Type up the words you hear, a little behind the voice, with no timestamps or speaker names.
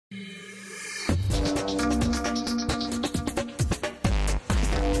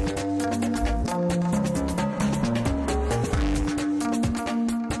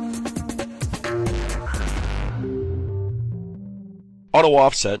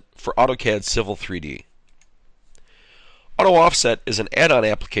AutoOffset for AutoCAD Civil 3D. AutoOffset is an add-on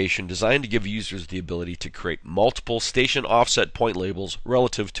application designed to give users the ability to create multiple station offset point labels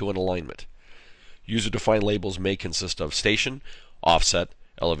relative to an alignment. User-defined labels may consist of station, offset,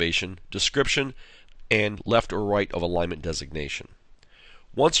 elevation, description, and left or right of alignment designation.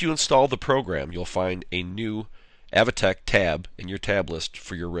 Once you install the program, you'll find a new Avitech tab in your tab list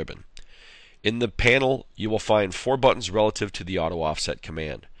for your ribbon. In the panel, you will find 4 buttons relative to the AutoOffset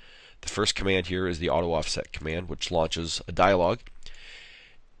command. The first command here is the AutoOffset command, which launches a dialog.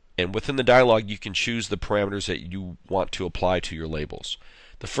 And within the dialog, you can choose the parameters that you want to apply to your labels.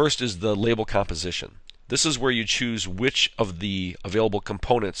 The first is the label composition. This is where you choose which of the available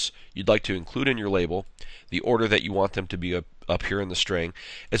components you'd like to include in your label, the order that you want them to be up here in the string,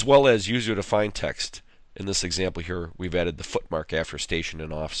 as well as user-defined text. In this example here, we've added the footmark after station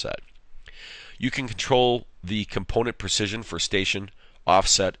and offset. You can control the component precision for station,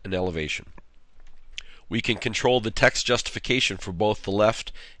 offset, and elevation. We can control the text justification for both the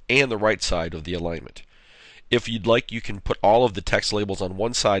left and the right side of the alignment. If you'd like, you can put all of the text labels on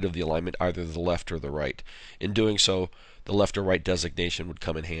one side of the alignment, either the left or the right. In doing so, the left or right designation would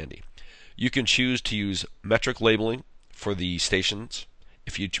come in handy. You can choose to use metric labeling for the stations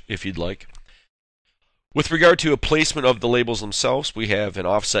if you'd like. With regard to a placement of the labels themselves, we have an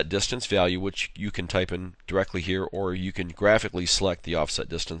offset distance value, which you can type in directly here, or you can graphically select the offset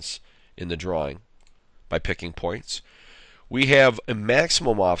distance in the drawing by picking points. We have a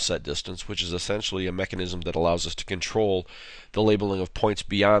maximum offset distance, which is essentially a mechanism that allows us to control the labeling of points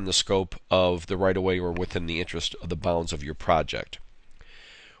beyond the scope of the right-of-way or within the interest of the bounds of your project.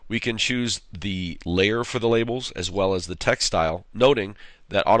 We can choose the layer for the labels as well as the text style, noting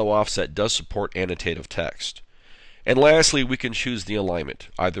that AutoOffset does support annotative text. And lastly, we can choose the alignment,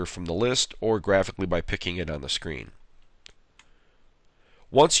 either from the list or graphically by picking it on the screen.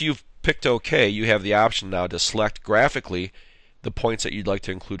 Once you've picked OK, you have the option now to select graphically the points that you'd like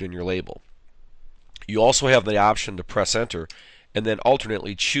to include in your label. You also have the option to press Enter and then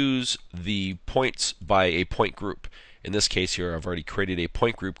alternately choose the points by a point group. In this case here, I've already created a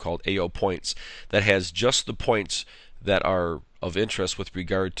point group called AO Points that has just the points that are of interest with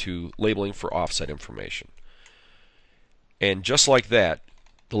regard to labeling for offset information. And just like that,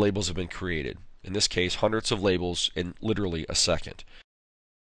 the labels have been created. In this case, hundreds of labels in literally a second.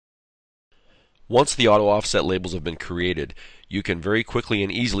 Once the AutoOffset labels have been created, you can very quickly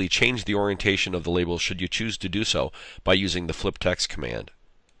and easily change the orientation of the labels should you choose to do so by using the flip text command.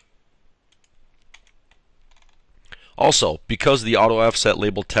 Also, because the AutoOffset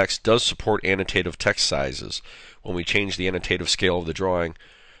label text does support annotative text sizes, when we change the annotative scale of the drawing,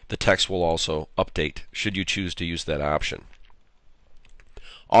 the text will also update should you choose to use that option.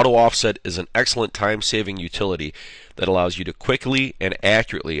 AutoOffset is an excellent time-saving utility that allows you to quickly and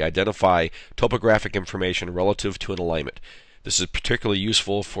accurately identify topographic information relative to an alignment. This is particularly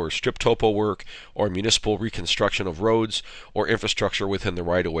useful for strip topo work or municipal reconstruction of roads or infrastructure within the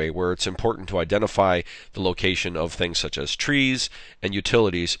right-of-way, where it's important to identify the location of things such as trees and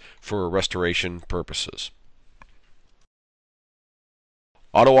utilities for restoration purposes.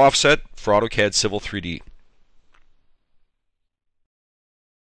 AutoOffset for AutoCAD Civil 3D.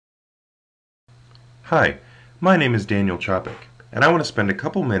 Hi, my name is Daniel Chapek, and I want to spend a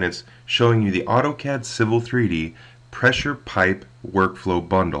couple minutes showing you the AutoCAD Civil 3D Pressure Pipe Workflow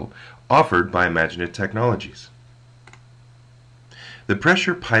Bundle offered by Imaginet Technologies. The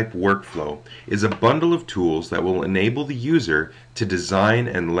Pressure Pipe Workflow is a bundle of tools that will enable the user to design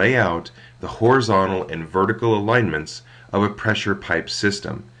and lay out the horizontal and vertical alignments of a pressure pipe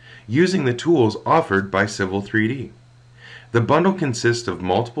system using the tools offered by Civil 3D. The bundle consists of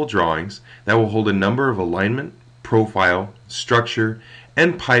multiple drawings that will hold a number of alignment, profile, structure,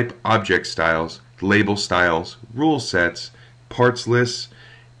 and pipe object styles, label styles, rule sets, parts lists,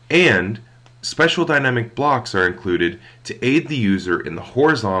 and special dynamic blocks are included to aid the user in the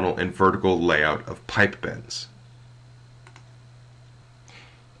horizontal and vertical layout of pipe bends.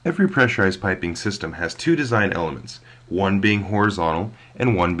 Every pressurized piping system has 2 design elements, one being horizontal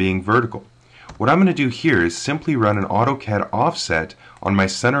and one being vertical. What I'm going to do here is simply run an AutoCAD offset on my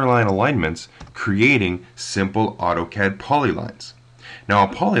centerline alignments, creating simple AutoCAD polylines. Now,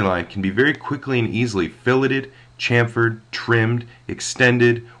 a polyline can be very quickly and easily filleted, chamfered, trimmed,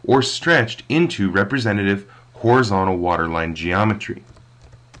 extended, or stretched into representative horizontal waterline geometry.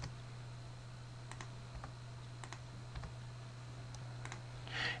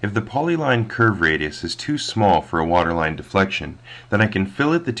 If the polyline curve radius is too small for a waterline deflection, then I can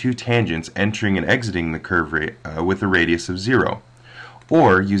fillet the 2 tangents entering and exiting the curve with a radius of 0.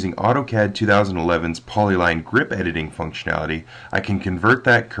 Or using AutoCAD 2011's polyline grip editing functionality, I can convert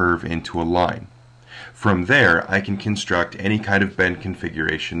that curve into a line. From there, I can construct any kind of bend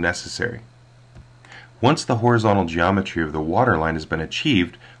configuration necessary. Once the horizontal geometry of the waterline has been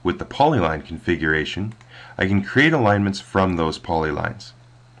achieved with the polyline configuration, I can create alignments from those polylines.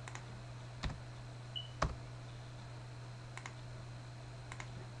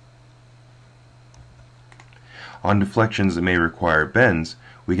 On deflections that may require bends,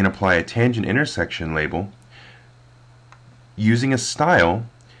 we can apply a tangent intersection label using a style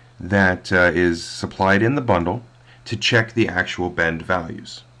that is supplied in the bundle to check the actual bend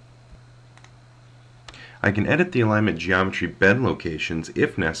values. I can edit the alignment geometry bend locations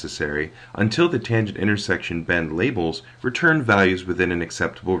if necessary until the tangent intersection bend labels return values within an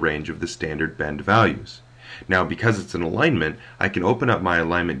acceptable range of the standard bend values. Now, because it's an alignment, I can open up my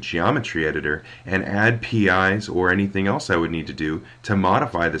alignment geometry editor and add PIs or anything else I would need to do to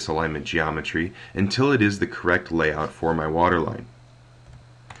modify this alignment geometry until it is the correct layout for my waterline.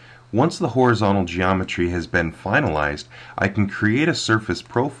 Once the horizontal geometry has been finalized, I can create a surface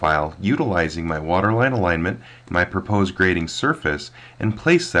profile utilizing my waterline alignment, my proposed grading surface, and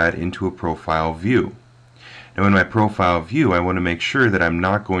place that into a profile view. Now in my profile view, I want to make sure that I'm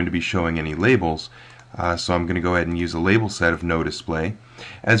not going to be showing any labels, so I'm going to go ahead and use a label set of no display,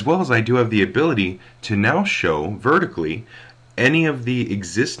 as well as I do have the ability to now show vertically any of the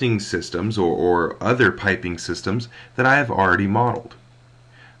existing systems or other piping systems that I have already modeled.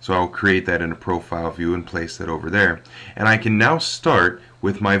 So I'll create that in a profile view and place that over there. And I can now start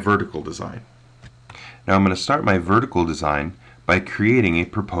with my vertical design. Now I'm going to start my vertical design by creating a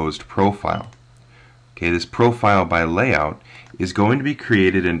proposed profile. Okay, this profile by layout is going to be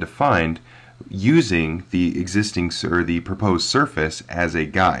created and defined using the existing or the proposed surface as a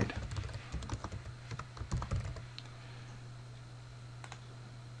guide.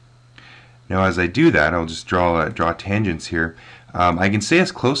 Now as I do that, I'll just draw tangents here. I can stay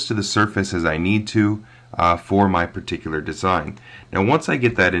as close to the surface as I need to for my particular design. Now once I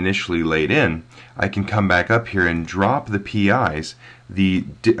get that initially laid in, I can come back up here and drop the PIs, the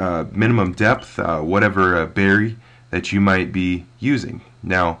minimum depth, whatever berry that you might be using.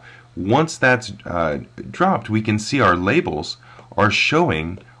 Now once that's dropped, we can see our labels are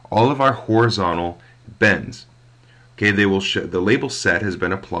showing all of our horizontal bends. Okay, they will show, the label set has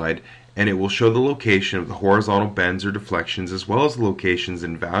been applied, and it will show the location of the horizontal bends or deflections as well as the locations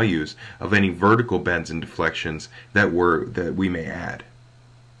and values of any vertical bends and deflections that we may add.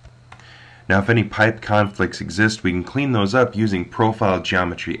 Now if any pipe conflicts exist, we can clean those up using profile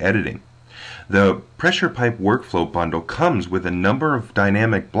geometry editing. The pressure pipe workflow bundle comes with a number of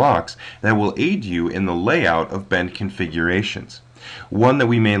dynamic blocks that will aid you in the layout of bend configurations. One that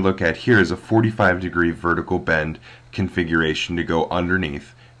we may look at here is a 45-degree vertical bend configuration to go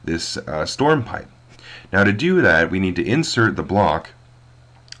underneath this storm pipe. Now to do that, we need to insert the block,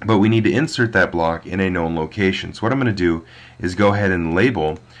 but we need to insert that block in a known location. So what I'm going to do is go ahead and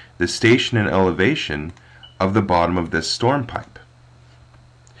label the station and elevation of the bottom of this storm pipe.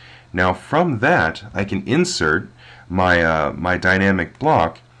 Now from that, I can insert my dynamic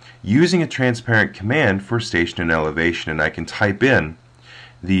block using a transparent command for station and elevation, and I can type in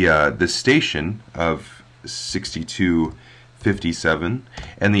the station of 6257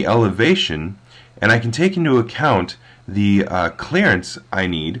 and the elevation, and I can take into account the clearance I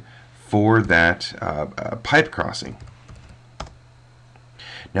need for that pipe crossing.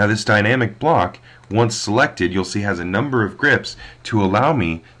 Now this dynamic block, once selected, you'll see has a number of grips to allow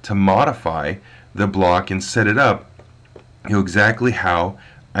me to modify the block and set it up exactly how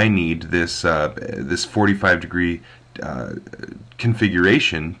I need this 45-degree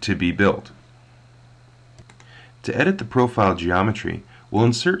configuration to be built. To edit the profile geometry, we'll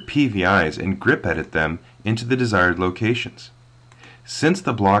insert PVIs and grip edit them into the desired locations. Since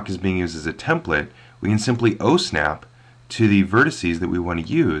the block is being used as a template, we can simply O-snap to the vertices that we want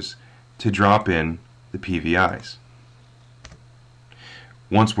to use to drop in the PVIs.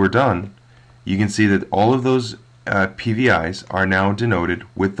 Once we're done, you can see that all of those PVIs are now denoted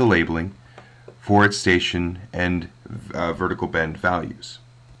with the labeling for its station and vertical bend values.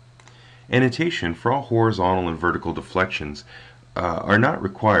 Annotation for all horizontal and vertical deflections are not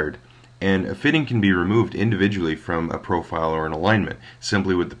required, and a fitting can be removed individually from a profile or an alignment,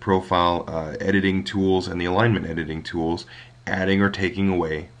 simply with the profile editing tools and the alignment editing tools adding or taking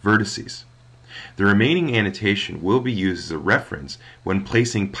away vertices. The remaining annotation will be used as a reference when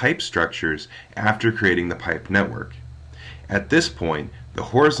placing pipe structures after creating the pipe network. At this point, the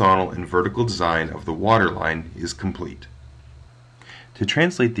horizontal and vertical design of the waterline is complete. To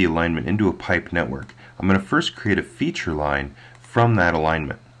translate the alignment into a pipe network, I'm going to first create a feature line from that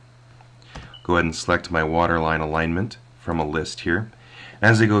alignment. Go ahead and select my waterline alignment from a list here.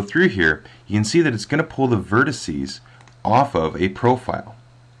 As I go through here, you can see that it's going to pull the vertices off of a profile.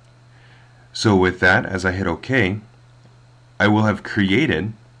 So with that, as I hit OK, I will have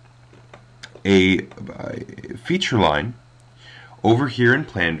created a feature line over here in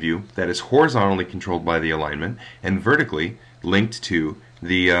plan view that is horizontally controlled by the alignment and vertically linked to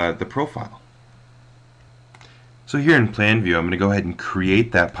the profile. So here in plan view, I'm going to go ahead and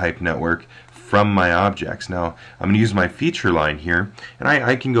create that pipe network from my objects. Now I'm going to use my feature line here, and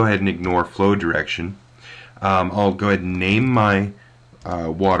I can go ahead and ignore flow direction. I'll go ahead and name my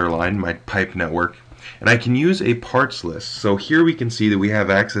water line, my pipe network, and I can use a parts list. So here we can see that we have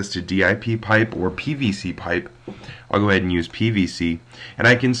access to DIP pipe or PVC pipe. I'll go ahead and use PVC, and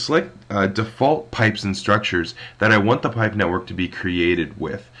I can select default pipes and structures that I want the pipe network to be created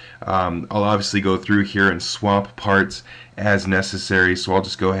with. I'll obviously go through here and swap parts as necessary, so I'll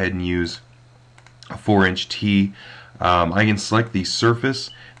just go ahead and use a 4-inch T. I can select the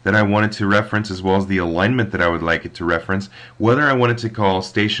surface that I want it to reference as well as the alignment that I would like it to reference, whether I want it to call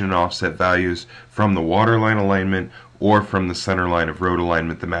station and offset values from the waterline alignment or from the center line of road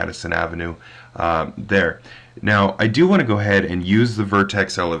alignment, the Madison Avenue there. Now I do want to go ahead and use the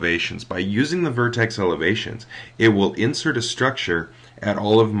vertex elevations. By using the vertex elevations, it will insert a structure at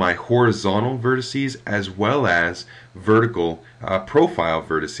all of my horizontal vertices as well as vertical profile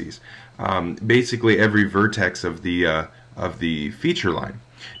vertices. Basically every vertex of the feature line.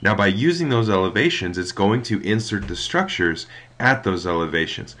 Now by using those elevations, it's going to insert the structures at those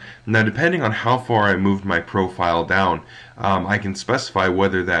elevations. Now depending on how far I moved my profile down, I can specify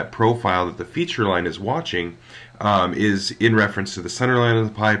whether that profile that the feature line is watching is in reference to the center line of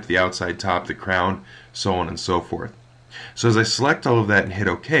the pipe, the outside top, the crown, so on and so forth. So as I select all of that and hit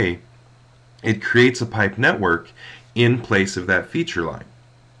OK, it creates a pipe network in place of that feature line.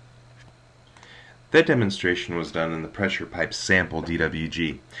 That demonstration was done in the pressure pipe sample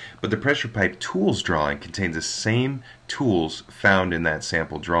DWG, but the pressure pipe tools drawing contains the same tools found in that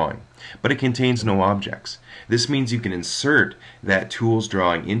sample drawing, but it contains no objects. This means you can insert that tools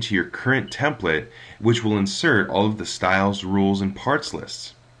drawing into your current template, which will insert all of the styles, rules, and parts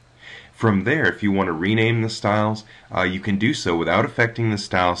lists. From there, if you want to rename the styles, you can do so without affecting the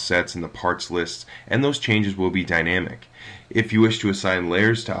style sets and the parts lists, and those changes will be dynamic. If you wish to assign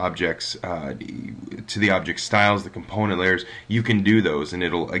layers to objects, to the object styles, the component layers, you can do those, and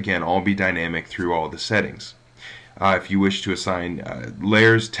it'll again all be dynamic through all the settings. If you wish to assign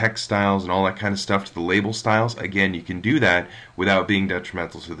layers, text styles, and all that kind of stuff to the label styles, again you can do that without being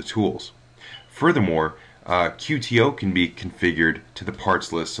detrimental to the tools. Furthermore, QTO can be configured to the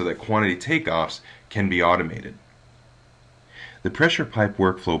parts list so that quantity takeoffs can be automated. The Pressure Pipe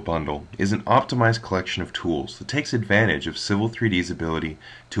Workflow Bundle is an optimized collection of tools that takes advantage of Civil 3D's ability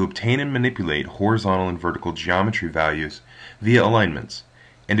to obtain and manipulate horizontal and vertical geometry values via alignments,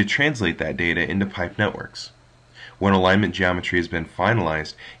 and to translate that data into pipe networks. When alignment geometry has been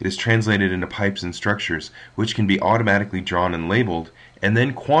finalized, it is translated into pipes and structures which can be automatically drawn and labeled and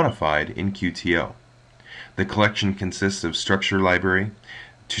then quantified in QTO. The collection consists of structure library,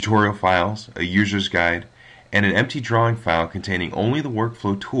 tutorial files, a user's guide, and an empty drawing file containing only the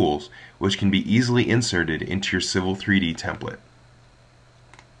workflow tools which can be easily inserted into your Civil 3D template.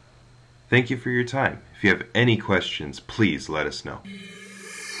 Thank you for your time. If you have any questions, please let us know.